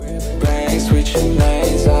switching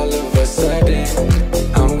lanes all of a sudden.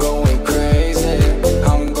 I'm going crazy.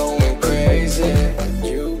 I'm going crazy.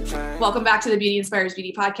 Welcome back to the Beauty Inspires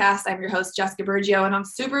Beauty podcast. I'm your host, Jessica Bergio, and I'm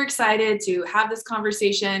super excited to have this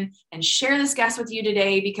conversation and share this guest with you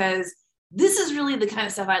today because this is really the kind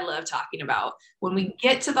of stuff I love talking about. When we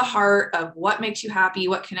get to the heart of what makes you happy,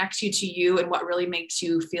 what connects you to you, and what really makes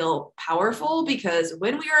you feel powerful, because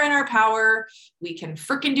when we are in our power, we can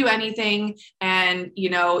freaking do anything. And, you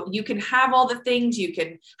know, you can have all the things, you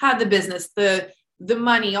can have the business, the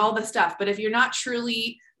money, all the stuff. But if you're not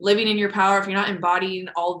truly living in your power, if you're not embodying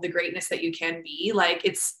all of the greatness that you can be, like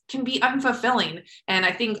can be unfulfilling. And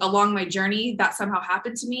I think along my journey that somehow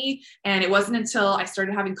happened to me. And it wasn't until I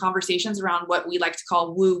started having conversations around what we like to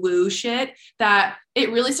call woo-woo shit that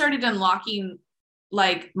it really started unlocking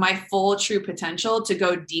like my full true potential to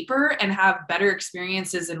go deeper and have better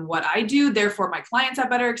experiences in what I do. Therefore, my clients have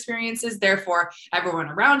better experiences. Therefore, everyone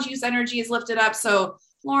around you's energy is lifted up. So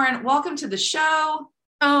Lauren, welcome to the show.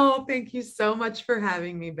 Oh, thank you so much for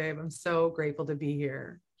having me, babe. I'm so grateful to be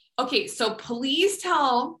here. Okay, so please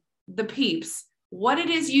tell the peeps what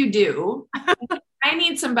it is you do. I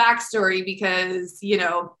need some backstory because, you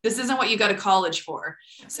know, this isn't what you go to college for.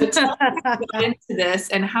 So tell me how you got into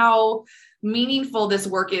this and how meaningful this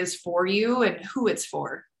work is for you and who it's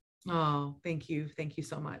for. Oh, thank you. Thank you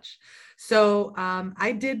so much. So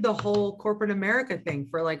I did the whole corporate America thing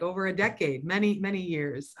for like over a decade, many, many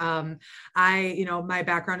years. My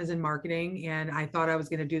background is in marketing and I thought I was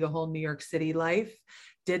going to do the whole New York City life.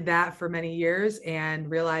 Did that for many years and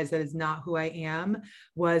realized that is not who I am.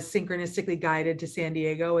 Was synchronistically guided to San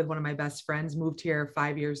Diego with one of my best friends, moved here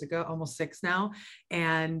 5 years ago, almost 6 now.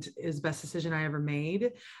 And it was the best decision I ever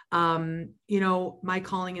made. My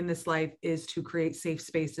calling in this life is to create safe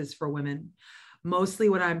spaces for women. Mostly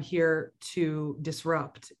what I'm here to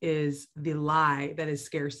disrupt is the lie that is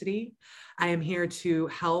scarcity. I am here to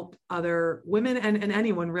help other women and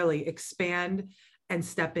anyone really expand and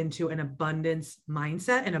step into an abundance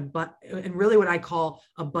mindset and really what I call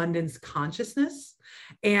abundance consciousness.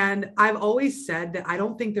 And I've always said that I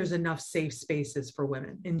don't think there's enough safe spaces for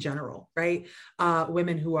women in general, right?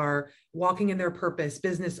 Women who are walking in their purpose,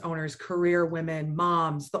 business owners, career women,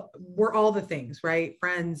 moms, we're all the things, right?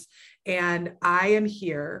 Friends. And I am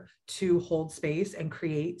here to hold space and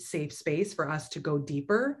create safe space for us to go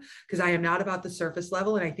deeper because I am not about the surface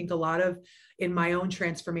level. And I think a lot of in my own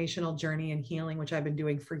transformational journey and healing, which I've been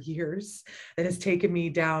doing for years, that has taken me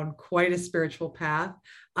down quite a spiritual path.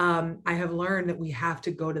 I have learned that we have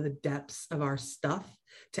to go to the depths of our stuff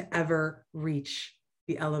to ever reach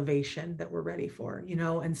the elevation that we're ready for, you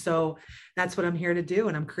know? And so that's what I'm here to do.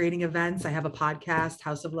 And I'm creating events. I have a podcast,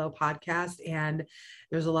 House of Low podcast, and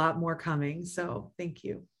there's a lot more coming. So thank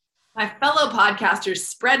you. My fellow podcasters,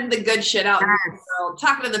 spreading the good shit out in the world,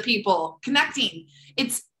 talking to the people, connecting.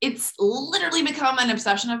 It's literally become an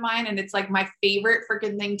obsession of mine. And it's like my favorite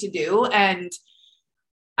freaking thing to do. And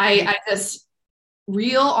I just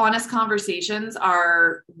real honest conversations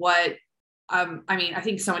are what, I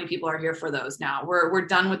think so many people are here for those now. We're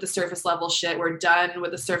done with the surface level shit. We're done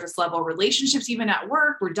with the surface level relationships, even at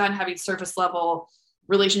work. We're done having surface level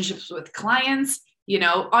relationships with clients. You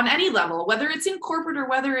know, on any level, whether it's in corporate or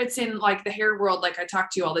whether it's in like the hair world, like I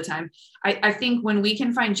talk to you all the time, I think when we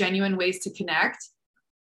can find genuine ways to connect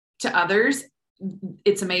to others,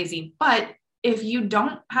 it's amazing. But if you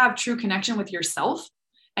don't have true connection with yourself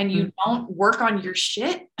and you don't work on your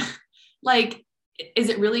shit, like, is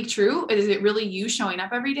it really true? Is it really you showing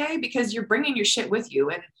up every day? Because you're bringing your shit with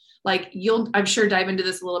you. And like, I'm sure dive into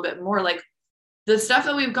this a little bit more, like the stuff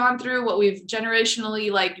that we've gone through, what we've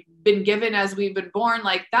generationally like been given as we've been born,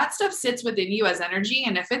 like that stuff sits within you as energy.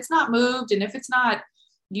 And if it's not moved and if it's not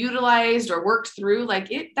utilized or worked through,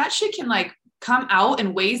 like that shit can like come out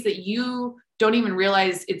in ways that you don't even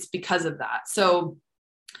realize it's because of that. So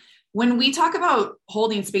when we talk about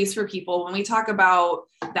holding space for people, when we talk about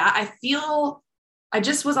that, I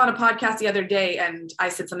just was on a podcast the other day and I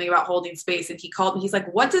said something about holding space and he called me. He's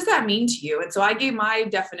like, what does that mean to you? And so I gave my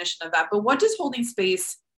definition of that. But what does holding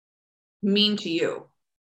space mean to you?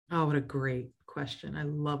 Oh, what a great question. I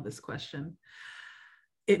love this question.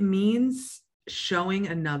 It means showing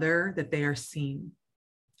another that they are seen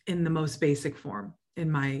in the most basic form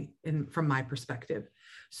from my perspective.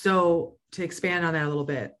 So to expand on that a little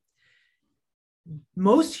bit,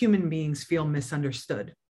 most human beings feel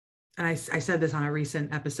misunderstood. And I said this on a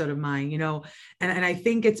recent episode of mine, you know, and I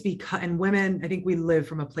think it's because, and women, I think we live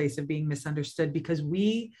from a place of being misunderstood because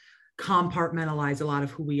we compartmentalize a lot of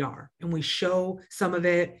who we are and we show some of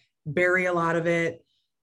it, bury a lot of it,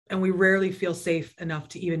 And we rarely feel safe enough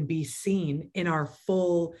to even be seen in our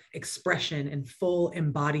full expression and full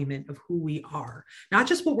embodiment of who we are, not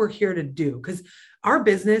just what we're here to do. Because our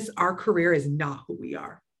business, our career is not who we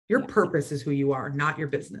are. Your purpose is who you are, not your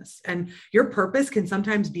business. And your purpose can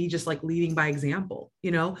sometimes be just like leading by example,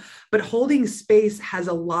 but holding space has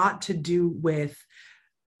a lot to do with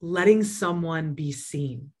letting someone be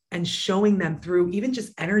seen and showing them through even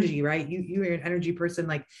just energy, right? You're an energy person,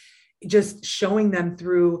 like just showing them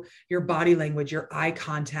through your body language, your eye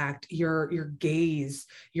contact, your gaze,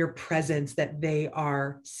 your presence, that they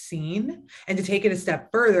are seen. And to take it a step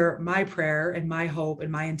further, my prayer and my hope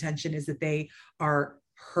and my intention is that they are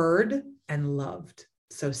heard and loved.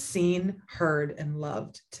 So seen, heard, and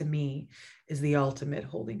loved, to me, is the ultimate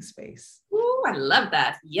holding space. Ooh, I love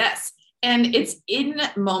that. Yes. And it's in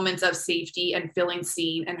moments of safety and feeling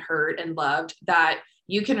seen and heard and loved that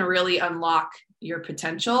you can really unlock your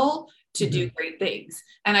potential to do great things.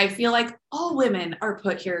 And I feel like all women are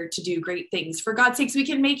put here to do great things. For God's sakes, we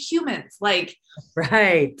can make humans. Like,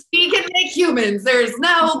 right. We can make humans. There's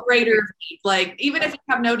no greater feat. Like, even if you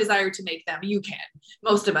have no desire to make them, you can.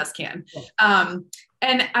 Most of us can. And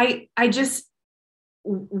I just,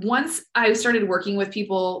 once I started working with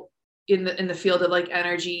people in the field of like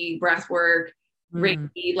energy, breath work,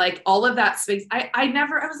 Reiki, like all of that space, I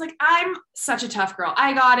was like, I'm such a tough girl.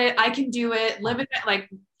 I got it. I can do it. Live in it. Like,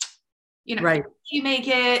 right. You make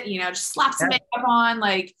it, just slap some makeup on.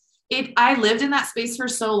 Like I lived in that space for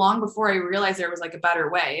so long before I realized there was like a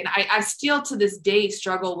better way. And I still to this day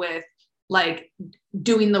struggle with like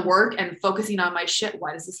doing the work and focusing on my shit.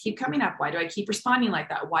 Why does this keep coming up? Why do I keep responding like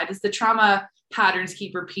that? Why does the trauma patterns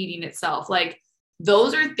keep repeating itself? Like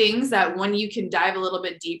those are things that when you can dive a little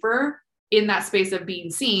bit deeper in that space of being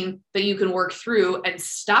seen, that you can work through and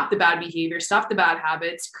stop the bad behavior, stop the bad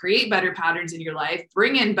habits, create better patterns in your life,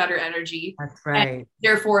 bring in better energy. That's right. And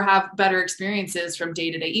therefore have better experiences from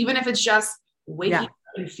day to day, even if it's just waking up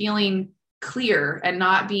and feeling clear and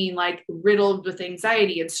not being like riddled with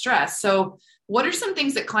anxiety and stress. So what are some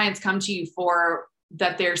things that clients come to you for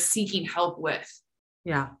that they're seeking help with?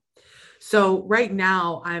 Yeah. So right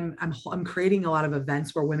now I'm creating a lot of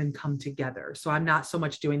events where women come together. So I'm not so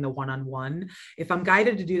much doing the one-on-one. If I'm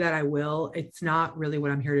guided to do that, I will. It's not really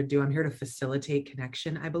what I'm here to do. I'm here to facilitate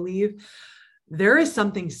connection, I believe. There is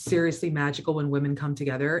something seriously magical when women come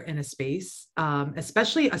together in a space,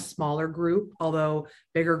 especially a smaller group, although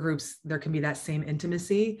bigger groups, there can be that same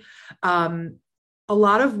intimacy. A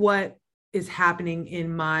lot of what is happening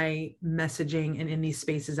in my messaging and in these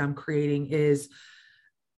spaces I'm creating is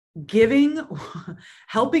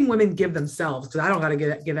helping women give themselves, because I don't got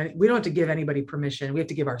to we don't have to give anybody permission. We have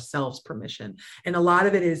to give ourselves permission. And a lot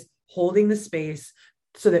of it is holding the space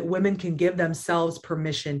so that women can give themselves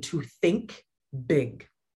permission to think big.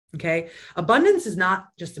 Okay. Abundance is not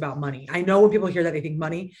just about money. I know when people hear that, they think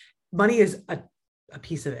money is a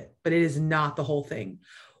piece of it, but it is not the whole thing.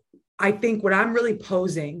 I think what I'm really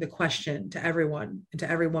posing the question to everyone and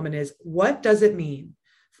to every woman is, what does it mean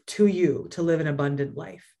to you to live an abundant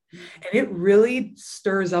life? And it really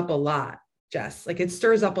stirs up a lot, Jess. Like it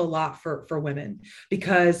stirs up a lot for women,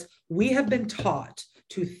 because we have been taught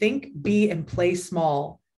to think, be, and play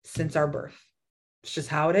small since our birth. It's just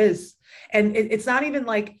how it is. And it's not even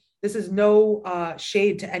like, this is no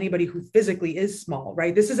shade to anybody who physically is small,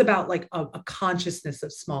 right? This is about like a consciousness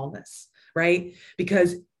of smallness, right?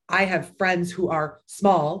 Because I have friends who are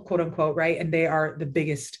small, quote unquote, right? And they are the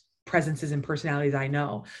biggest presences and personalities I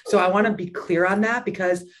know. So I want to be clear on that,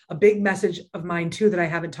 because a big message of mine too, that I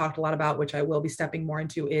haven't talked a lot about, which I will be stepping more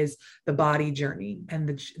into, is the body journey. And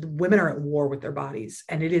the women are at war with their bodies.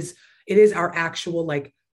 And it is our actual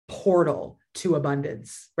like portal to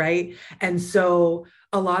abundance. Right. And so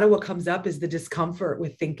a lot of what comes up is the discomfort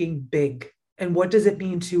with thinking big. And what does it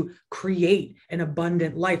mean to create an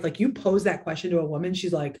abundant life? Like you pose that question to a woman,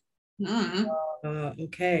 she's like,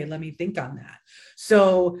 okay, let me think on that.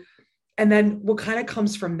 So, and then what kind of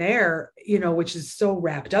comes from there, which is so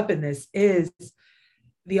wrapped up in this, is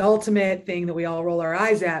the ultimate thing that we all roll our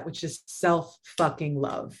eyes at, which is self-fucking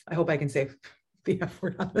love. I hope I can say the F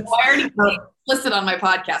word on this. Well, I already listed on my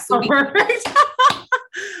podcast. So perfect.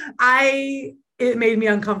 It made me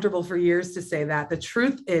uncomfortable for years to say that. The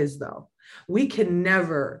truth is, though, we can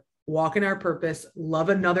never walk in our purpose, love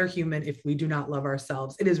another human if we do not love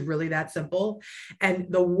ourselves. It is really that simple. And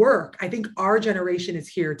the work, I think our generation is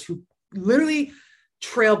here to literally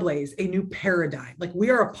trailblaze a new paradigm. Like we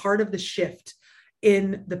are a part of the shift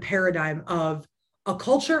in the paradigm of a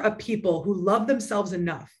culture of people who love themselves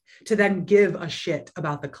enough to then give a shit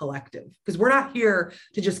about the collective. Because we're not here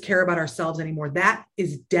to just care about ourselves anymore. That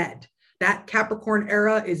is dead. That Capricorn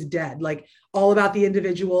era is dead. Like all about the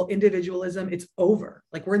individualism. It's over.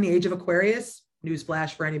 Like we're in the age of Aquarius.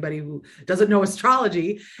 Newsflash for anybody who doesn't know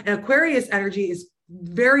astrology. And Aquarius energy is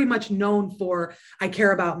very much known for, I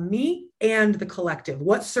care about me and the collective,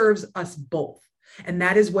 what serves us both. And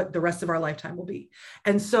that is what the rest of our lifetime will be.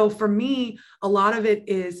 And so for me, a lot of it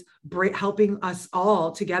is helping us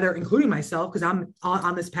all together, including myself, because I'm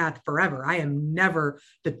on this path forever. I am never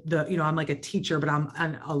I'm like a teacher, but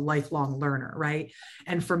I'm a lifelong learner, right?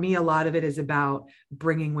 And for me, a lot of it is about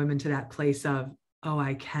bringing women to that place of, oh,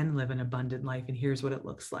 I can live an abundant life. And here's what it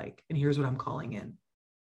looks like. And here's what I'm calling in.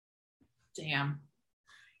 Damn.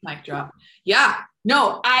 Mic drop. Yeah.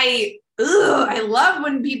 No, I love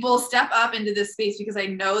when people step up into this space because I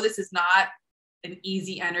know this is not an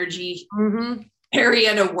easy energy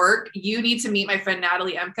area to work. You need to meet my friend,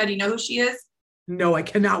 Natalie Emka. Do you know who she is? No, I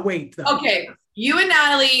cannot wait though. Okay. You and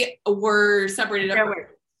Natalie were separated at birth.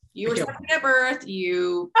 You were separated at birth.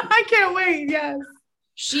 I can't wait. Yes.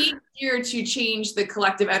 She's here to change the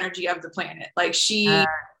collective energy of the planet. Like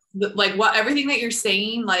everything that you're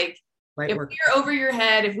saying, like if you're over your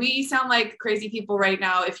head, if we sound like crazy people right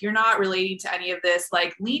now, if you're not relating to any of this,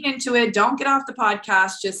 like lean into it. Don't get off the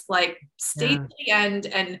podcast. Just like stay to the end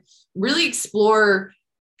and really explore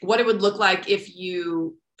what it would look like if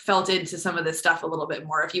you felt into some of this stuff a little bit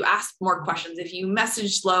more. If you asked more questions, if you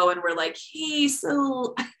messaged slow and were like, hey,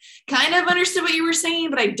 so kind of understood what you were saying,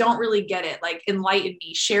 but I don't really get it. Like enlighten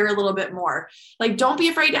me, share a little bit more. Like, don't be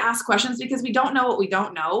afraid to ask questions because we don't know what we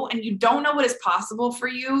don't know. And you don't know what is possible for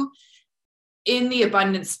you in the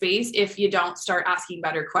abundance space if you don't start asking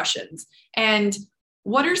better questions. And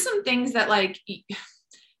what are some things that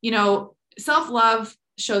self-love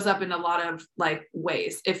shows up in a lot of like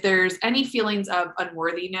ways. If there's any feelings of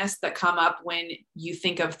unworthiness that come up when you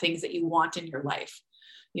think of things that you want in your life,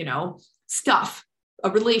 stuff,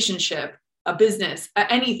 a relationship, a business,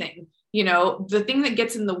 anything, the thing that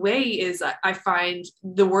gets in the way is I find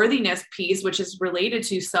the worthiness piece, which is related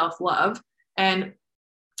to self-love. And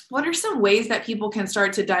what are some ways that people can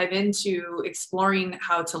start to dive into exploring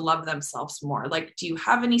how to love themselves more? Like, do you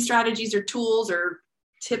have any strategies or tools or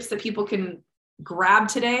tips that people can grab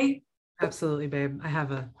today? Absolutely, babe. I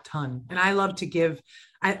have a ton. And I love to give,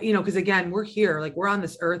 because again, we're here, like we're on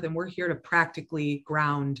this earth and we're here to practically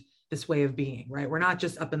ground this way of being, right? We're not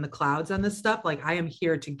just up in the clouds on this stuff. Like I am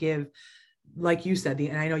here to give, like you said,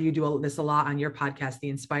 and I know you do this a lot on your podcast, the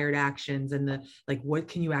inspired actions and the, like, what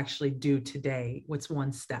can you actually do today? What's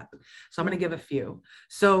one step? So I'm going to give a few.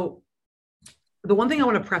 So the one thing I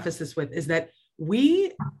want to preface this with is that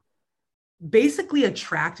we basically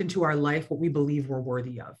attract into our life what we believe we're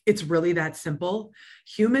worthy of. It's really that simple.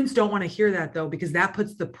 Humans don't want to hear that though, because that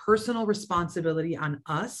puts the personal responsibility on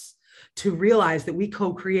us to realize that we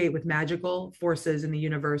co-create with magical forces in the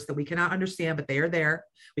universe that we cannot understand, but they are there.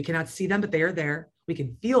 We cannot see them, but they are there. We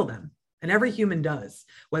can feel them. And every human does,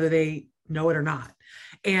 whether they know it or not.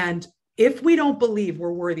 And if we don't believe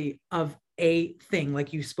we're worthy of a thing,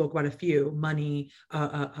 like you spoke about a few, money,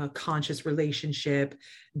 a conscious relationship,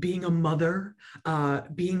 being a mother,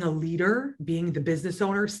 being a leader, being the business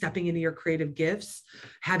owner, stepping into your creative gifts,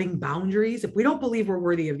 having boundaries. If we don't believe we're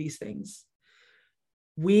worthy of these things,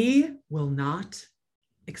 we will not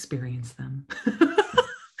experience them.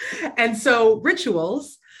 And so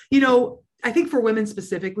rituals, I think for women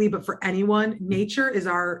specifically, but for anyone, nature is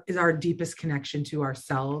our deepest connection to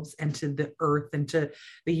ourselves and to the earth and to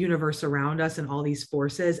the universe around us and all these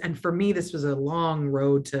forces. And for me, this was a long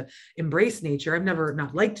road to embrace nature. I've never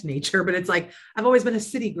not liked nature, but it's like, I've always been a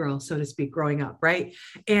city girl, so to speak, growing up. Right.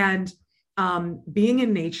 And being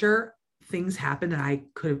in nature, things happen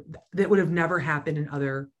that would have never happened in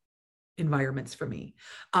other environments for me.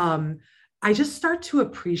 I just start to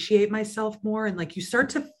appreciate myself more. And like, you start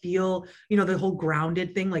to feel, the whole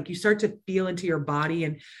grounded thing, like you start to feel into your body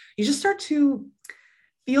and you just start to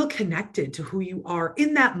feel connected to who you are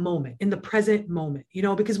in that moment, in the present moment,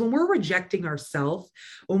 because when we're rejecting ourselves,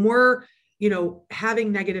 when we're,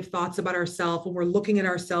 having negative thoughts about ourselves, when we're looking at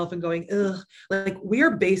ourselves and going, ugh, like we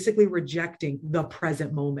are basically rejecting the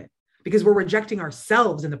present moment because we're rejecting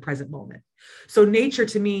ourselves in the present moment. So nature,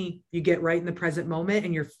 to me, you get right in the present moment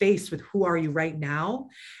and you're faced with who are you right now.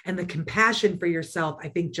 And the compassion for yourself, I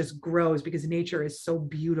think, just grows because nature is so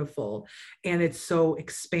beautiful and it's so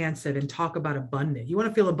expansive. And talk about abundant. You want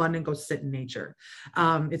to feel abundant, go sit in nature.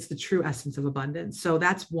 It's the true essence of abundance. So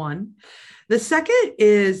that's one. The second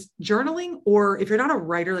is journaling, or if you're not a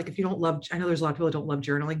writer, like if you don't love, I know there's a lot of people that don't love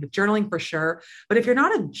journaling, but journaling for sure. But if you're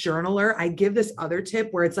not a journaler, I give this other tip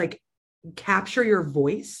where it's like, capture your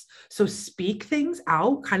voice. So speak things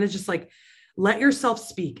out, kind of just like let yourself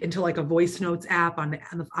speak into like a voice notes app on the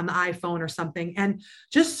iPhone or something, and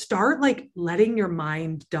just start like letting your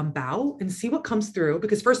mind dump out and see what comes through.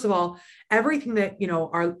 Because first of all, everything that,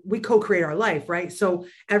 we co-create our life, right? So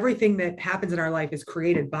everything that happens in our life is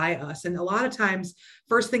created by us. And a lot of times,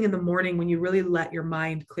 first thing in the morning, when you really let your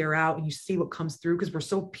mind clear out and you see what comes through, because we're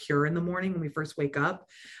so pure in the morning when we first wake up,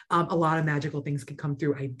 a lot of magical things can come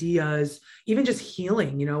through, ideas, even just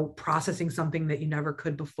healing, processing something that you never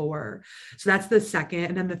could before. So that's the second.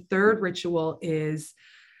 And then the third ritual is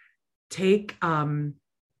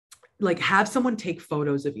have someone take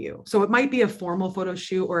photos of you. So it might be a formal photo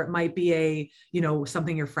shoot, or it might be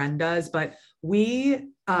something your friend does. But when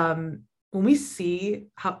we see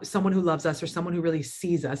someone who loves us, or someone who really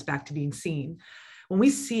sees us, back to being seen, when we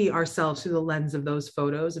see ourselves through the lens of those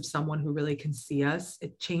photos of someone who really can see us,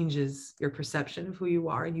 it changes your perception of who you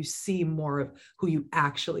are, and you see more of who you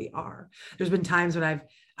actually are. There's been times when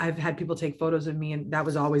I've had people take photos of me, and that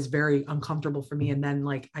was always very uncomfortable for me. And then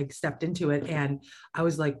I stepped into it and I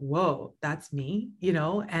was like, whoa, that's me,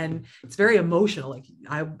 and it's very emotional.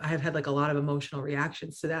 I have had a lot of emotional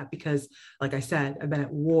reactions to that, because like I said, I've been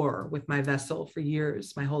at war with my vessel for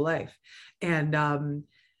years, my whole life. And,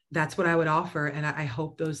 that's what I would offer. And I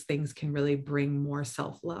hope those things can really bring more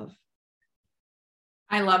self-love.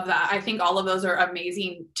 I love that. I think all of those are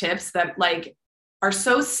amazing tips that are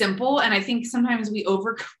so simple. And I think sometimes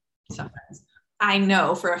I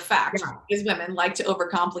know for a fact, as women like to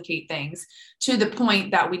overcomplicate things to the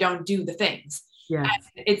point that we don't do the things. Yeah.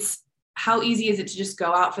 It's how easy is it to just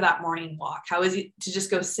go out for that morning walk? How is it to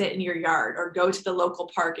just go sit in your yard, or go to the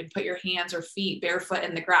local park and put your hands or feet barefoot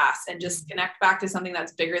in the grass and just connect back to something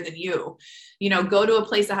that's bigger than you? Go to a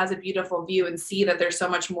place that has a beautiful view and see that there's so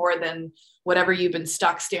much more than whatever you've been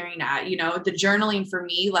stuck staring at. The journaling for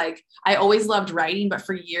me, I always loved writing, but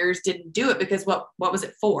for years didn't do it because what was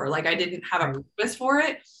it for? I didn't have a purpose for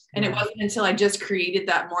it. And it wasn't until I just created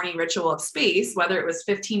that morning ritual of space, whether it was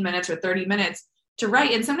 15 minutes or 30 minutes, to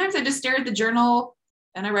write. And sometimes I just stare at the journal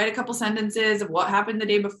and I write a couple sentences of what happened the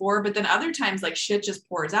day before, but then other times shit just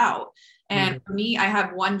pours out. And for me, I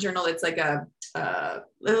have one journal that's a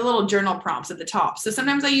little journal prompts at the top. So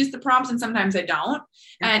sometimes I use the prompts and sometimes I don't.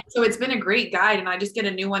 And so it's been a great guide, and I just get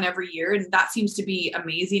a new one every year, and that seems to be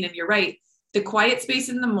amazing. And you're right, the quiet space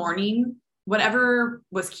in the morning, whatever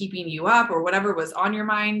was keeping you up or whatever was on your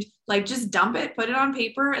mind, just dump it, put it on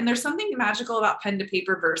paper. And there's something magical about pen to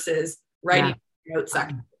paper versus writing notes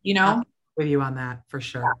section, I'm with you on that for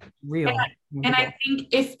sure. Real. And I think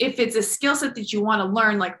if it's a skill set that you want to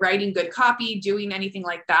learn, like writing good copy, doing anything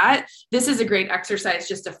like that, this is a great exercise,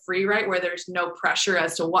 just a free write where there's no pressure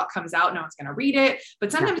as to what comes out. No one's going to read it,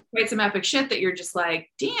 but sometimes you write some epic shit that you're just like,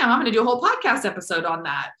 damn, I'm going to do a whole podcast episode on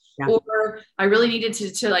that. Yeah. Or I really needed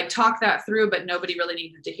to talk that through, but nobody really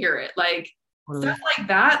needed to hear it. Stuff like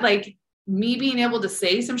that, me being able to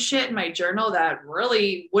say some shit in my journal that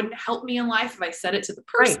really wouldn't help me in life if I said it to the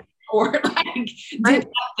person or did that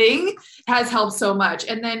thing, has helped so much.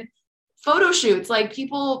 And then photo shoots,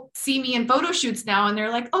 people see me in photo shoots now and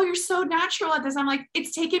they're like, oh, you're so natural at this. I'm like,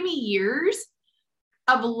 it's taken me years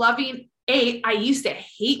of loving. I used to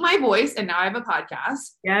hate my voice, and now I have a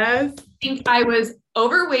podcast. Yes. I think I was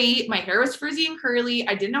overweight. My hair was frizzy and curly.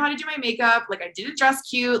 I didn't know how to do my makeup. I didn't dress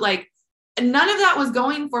cute. None of that was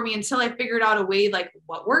going for me until I figured out a way,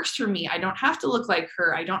 what works for me. I don't have to look like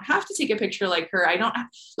her. I don't have to take a picture like her. I don't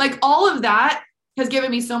all of that has given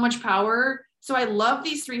me so much power. So I love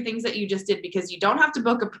these 3 things that you just did, because you don't have to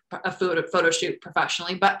book a photo shoot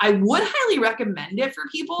professionally, but I would highly recommend it for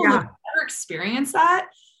people who have never experienced that.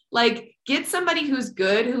 Get somebody who's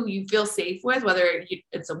good, who you feel safe with, whether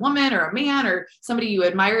it's a woman or a man or somebody you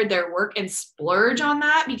admired their work, and splurge on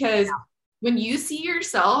that, because when you see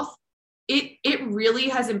yourself, it really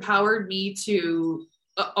has empowered me to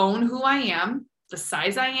own who I am, the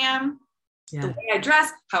size I am, the way I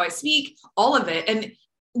dress, how I speak, all of it. And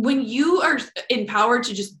when you are empowered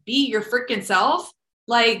to just be your freaking self,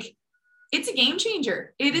 it's a game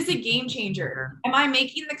changer. It is a game changer. Am I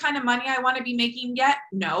making the kind of money I want to be making yet?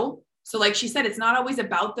 No. So like she said, it's not always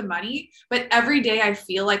about the money, but every day I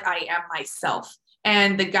feel like I am myself.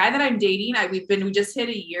 And the guy that I'm dating, we just hit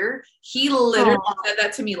a year. He literally said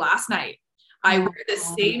that to me last night. I wear the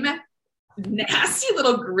same nasty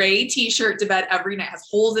little gray t-shirt to bed every night. It has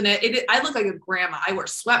holes in it. I look like a grandma. I wear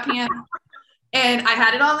sweatpants. And I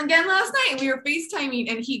had it on again last night, and we were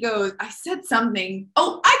FaceTiming, and he goes, I said something.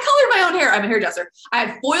 Oh, I colored my own hair. I'm a hairdresser. I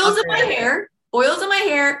had foils in my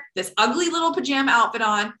hair, this ugly little pajama outfit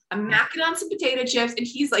on. I'm macking on some potato chips. And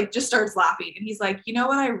he's just starts laughing. And he's like, you know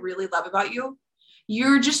what I really love about you?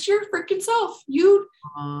 you're just your freaking self. You,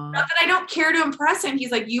 Aw, not that I don't care to impress him.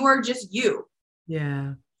 He's like, you are just you.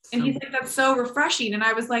 yeah. And So he's like, that's so refreshing. And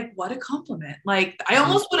I was like, what a compliment. Like I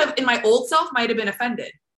almost would have in my old self might've been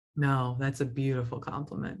offended. no, that's a beautiful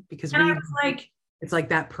compliment because And I we, was like, it's like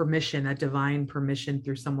that permission, that divine permission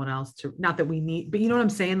through someone else to, not that we need, but you know what I'm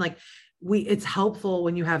saying? Like it's helpful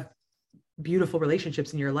when you have beautiful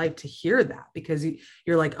relationships in your life to hear that because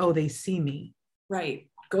you're like, oh, they see me. right.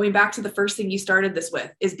 Going back to the first thing you started this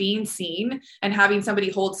with is being seen and having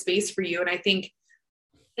somebody hold space for you. And I think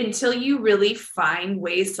until you really find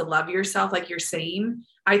ways to love yourself, like you're saying,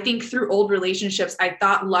 I think through old relationships, I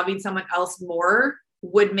thought loving someone else more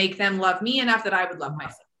would make them love me enough that I would love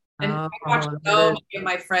myself. And I watched so many of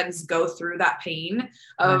my friends go through that pain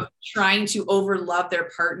of trying to overlove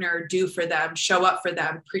their partner, do for them, show up for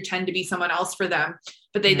them, pretend to be someone else for them,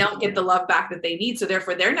 but they don't get the love back that they need. So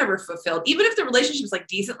therefore they're never fulfilled. Even if the relationship is like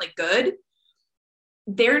decently good,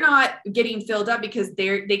 they're not getting filled up because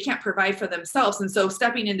they can't provide for themselves. And so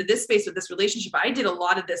stepping into this space with this relationship, I did a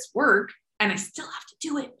lot of this work and I still have to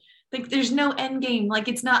do it. Like there's no end game. Like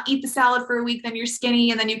it's not eat the salad for a week, then you're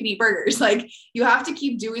skinny and then you can eat burgers. Like you have to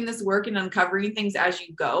keep doing this work and uncovering things as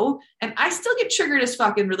you go. And I still get triggered as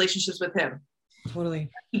fuck in relationships with him. Totally.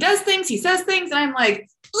 He does things, he says things, and I'm like,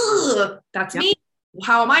 ugh, that's me.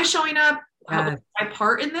 How am I showing up? What's my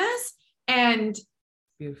part in this? And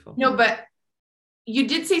beautiful. No, but you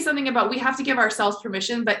did say something about we have to give ourselves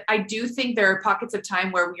permission, but I do think there are pockets of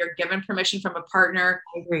time where we are given permission from a partner.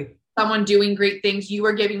 I agree. Someone doing great things. You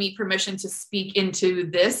are giving me permission to speak into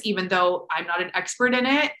this, even though I'm not an expert in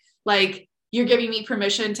it. Like you're giving me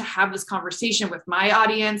permission to have this conversation with my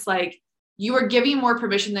audience. Like you are giving more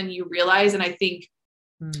permission than you realize. And I think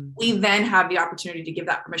we then have the opportunity to give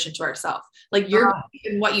that permission to ourselves. Like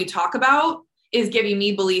and what you talk about is giving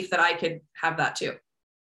me belief that I could have that too.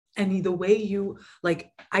 And the way you,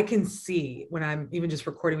 like, I can see when I'm even just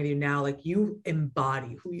recording with you now, like you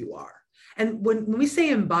embody who you are. And when we say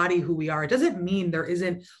embody who we are, it doesn't mean there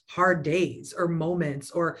isn't hard days or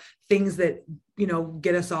moments or things that, you know,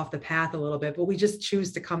 get us off the path a little bit, but we just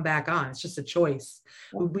choose to come back on. It's just a choice.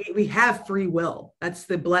 We have free will. That's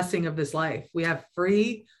the blessing of this life. We have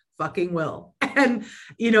free fucking will. And,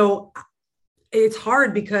 you know, it's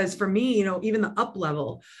hard because for me, you know, even the up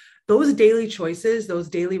level, those daily choices, those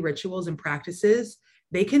daily rituals and practices,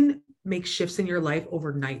 they can make shifts in your life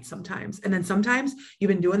overnight sometimes. And then sometimes you've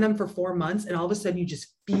been doing them for 4 months and all of a sudden you just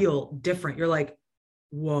feel different. You're like,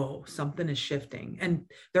 whoa, something is shifting. And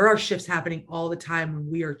there are shifts happening all the time when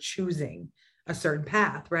we are choosing a certain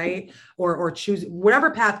path, right? Or choose whatever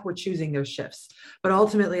path we're choosing, there's shifts. But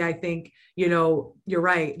ultimately, I think, you know, you're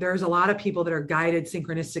right. There's a lot of people that are guided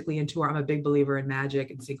synchronistically into I'm a big believer in magic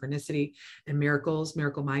and synchronicity and miracles,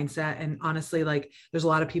 miracle mindset. And honestly, like there's a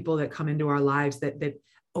lot of people that come into our lives that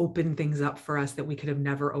open things up for us that we could have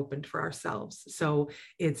never opened for ourselves. So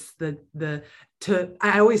it's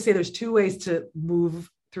I always say there's 2 ways to move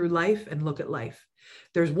through life and look at life.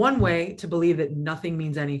 There's one way to believe that nothing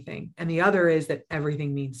means anything. And the other is that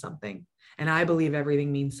everything means something. And I believe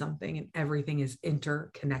everything means something and everything is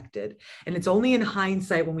interconnected. And it's only in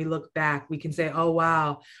hindsight when we look back, we can say, oh,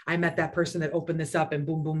 wow, I met that person that opened this up and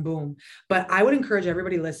boom, boom, boom. But I would encourage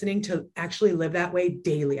everybody listening to actually live that way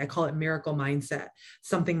daily. I call it miracle mindset,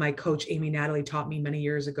 something my coach, Amy Natalie, taught me many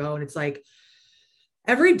years ago. And it's like,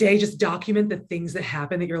 every day, just document the things that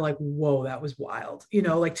happen that you're like, whoa, that was wild. You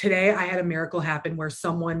know, like today I had a miracle happen where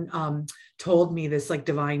someone told me this like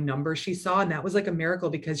divine number she saw. And that was like a miracle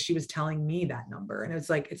because she was telling me that number. And it's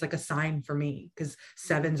like a sign for me because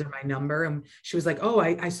 7s are my number. And she was like, oh,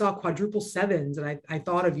 I saw quadruple 7s and I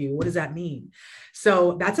thought of you. What does that mean?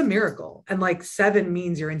 So that's a miracle. And like 7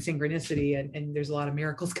 means you're in synchronicity and there's a lot of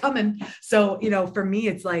miracles coming. So, you know, for me,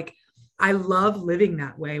 it's like, I love living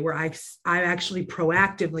that way where I'm actually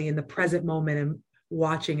proactively in the present moment and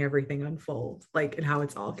watching everything unfold, like, and how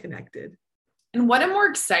it's all connected. And what a more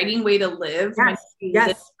exciting way to live. Yes.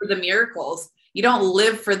 Live for the miracles. You don't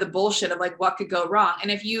live for the bullshit of like what could go wrong.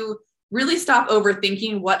 And if you really stop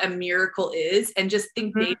overthinking what a miracle is and just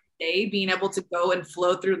think day to day, being able to go and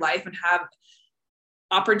flow through life and have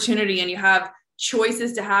opportunity and you have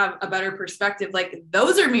choices to have a better perspective, like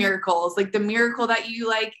those are miracles. Like the miracle that you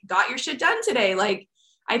like got your shit done today. Like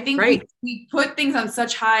I think we put things on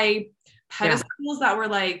such high pedestals that we're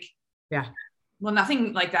like, well,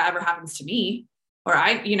 nothing like that ever happens to me, or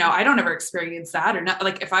I don't ever experience that, or not.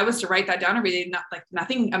 Like if I was to write that down every day,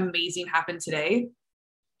 nothing amazing happened today.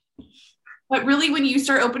 But really, when you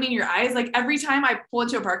start opening your eyes, like every time I pull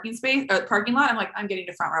into a parking lot, I'm like, I'm getting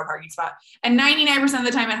a front row parking spot, and 99% of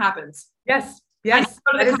the time it happens. Yes. Yes.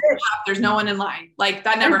 Go to the coffee shop, there's no one in line. Like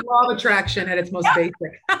that never. Law of attraction at its most basic.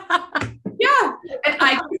 Yeah. And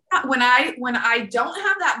when I don't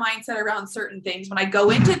have that mindset around certain things, when I go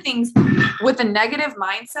into things with a negative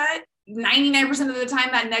mindset, 99% of the time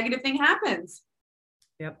that negative thing happens.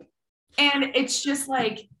 Yep. And it's just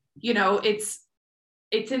like, it's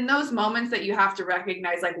in those moments that you have to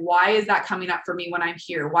recognize, like, why is that coming up for me when I'm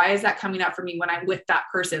here? Why is that coming up for me when I'm with that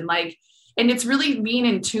person? Like, and it's really being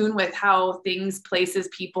in tune with how things, places,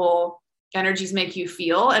 people, energies make you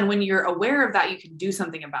feel. And when you're aware of that, you can do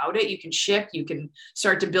something about it. You can shift, you can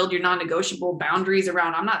start to build your non-negotiable boundaries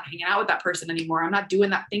around, I'm not hanging out with that person anymore. I'm not doing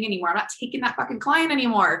that thing anymore. I'm not taking that fucking client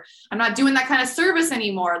anymore. I'm not doing that kind of service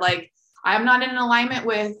anymore. Like, I'm not in alignment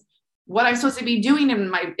with what I'm supposed to be doing in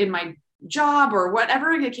my job or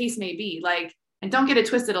whatever the case may be. Like, and don't get it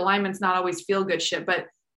twisted. Alignment's not always feel good shit, but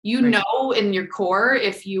you know, in your core,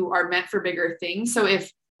 if you are meant for bigger things. So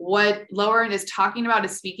if what Lauren is talking about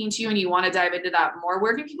is speaking to you and you want to dive into that more,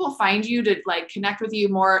 where can people find you to like connect with you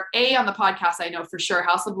more? On the podcast, I know for sure,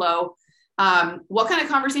 House of Low. What kind of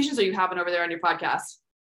conversations are you having over there on your podcast?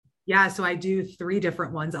 Yeah, so I do 3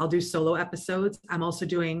 different ones. I'll do solo episodes. I'm also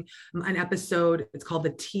doing an episode, it's called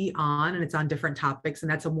the Tea On, and it's on different topics.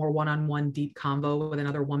 And that's a more one-on-one deep convo with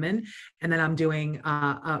another woman. And then I'm doing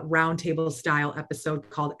a roundtable style episode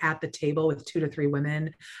called At the Table with 2 to 3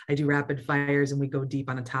 women. I do rapid fires and we go deep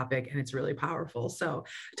on a topic, and it's really powerful. So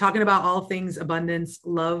talking about all things abundance,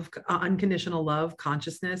 love, unconditional love,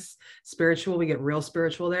 consciousness, spiritual, we get real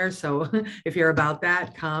spiritual there. So if you're about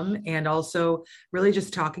that, come. And also really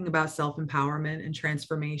just talking about self-empowerment and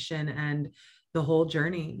transformation and the whole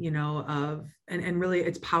journey, and really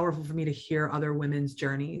it's powerful for me to hear other women's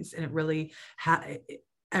journeys. And it really,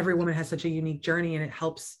 every woman has such a unique journey, and it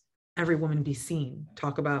helps every woman be seen,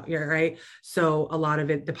 talk about, right? So a lot of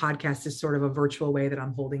it, the podcast is sort of a virtual way that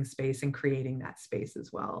I'm holding space and creating that space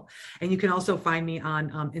as well. And you can also find me on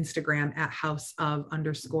Instagram at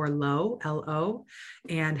house_of_low, LO,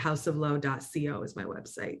 and houseoflow.co is my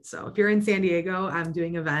website. So if you're in San Diego, I'm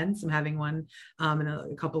doing events. I'm having one in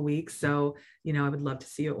a couple of weeks. So, I would love to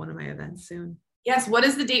see you at one of my events soon. Yes. What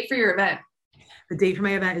is the date for your event? The date for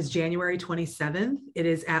my event is January 27th. It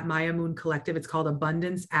is at Maya Moon Collective. It's called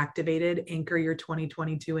Abundance Activated, Anchor Your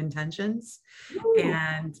 2022 Intentions. Ooh.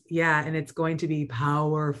 And it's going to be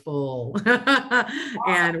powerful.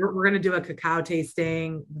 And we're going to do a cacao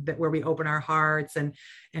tasting where we open our hearts and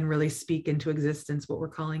really speak into existence what we're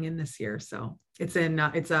calling in this year. So it's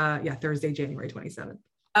Thursday, January 27th.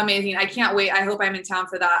 Amazing. I can't wait. I hope I'm in town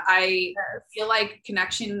for that. I feel like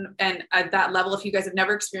connection, and at that level, if you guys have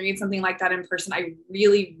never experienced something like that in person, I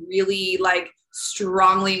really, really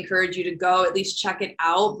strongly encourage you to go, at least check it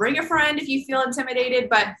out. Bring a friend if you feel intimidated,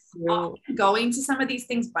 but going to some of these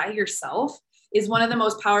things by yourself is one of the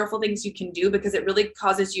most powerful things you can do, because it really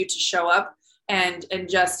causes you to show up and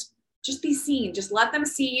just be seen. Just let them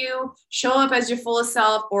see you, show up as your fullest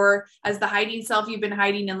self or as the hiding self you've been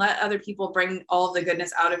hiding, and let other people bring all of the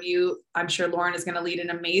goodness out of you. I'm sure Lauren is going to lead an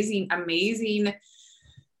amazing, amazing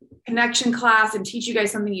connection class and teach you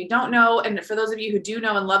guys something you don't know. And for those of you who do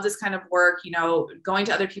know and love this kind of work, going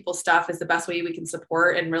to other people's stuff is the best way we can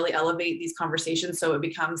support and really elevate these conversations. So it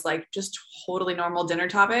becomes like just totally normal dinner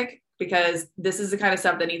topic, because this is the kind of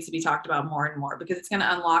stuff that needs to be talked about more and more, because it's going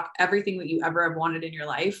to unlock everything that you ever have wanted in your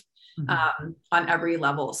life. On every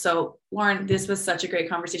level. So Lauren, this was such a great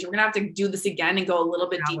conversation. We're gonna have to do this again and go a little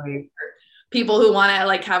bit deeper for people who want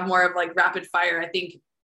to have more of rapid fire. I think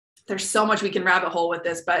there's so much we can rabbit hole with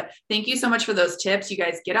this, but thank you so much for those tips. You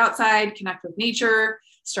guys get outside, connect with nature,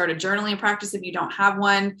 start a journaling practice if you don't have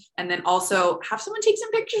one, and then also have someone take some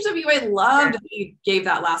pictures of you. I loved that you gave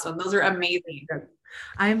that last one. Those are amazing.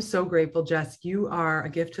 I am so grateful, Jess. You are a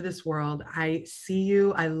gift to this world. I see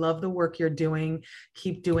you. I love the work you're doing.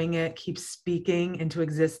 Keep doing it. Keep speaking into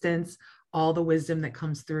existence all the wisdom that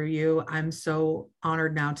comes through you. I'm so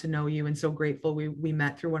honored now to know you and so grateful we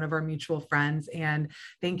met through one of our mutual friends. And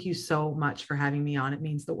thank you so much for having me on. It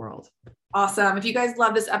means the world. Awesome. If you guys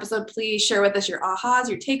love this episode, please share with us your ahas,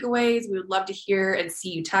 your takeaways. We would love to hear and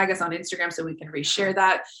see you. Tag us on Instagram so we can reshare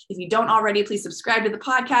that. If you don't already, please subscribe to the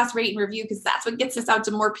podcast, rate and review, because that's what gets us out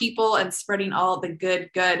to more people and spreading all the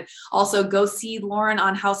good. Also, go see Lauren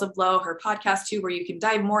on House of Low, her podcast too, where you can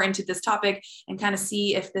dive more into this topic and kind of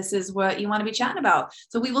see if this is what you want to be chatting about.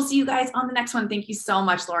 So we will see you guys on the next one. Thank you so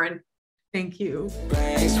much, Lauren. Thank you.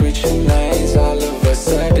 Switching lanes, all of us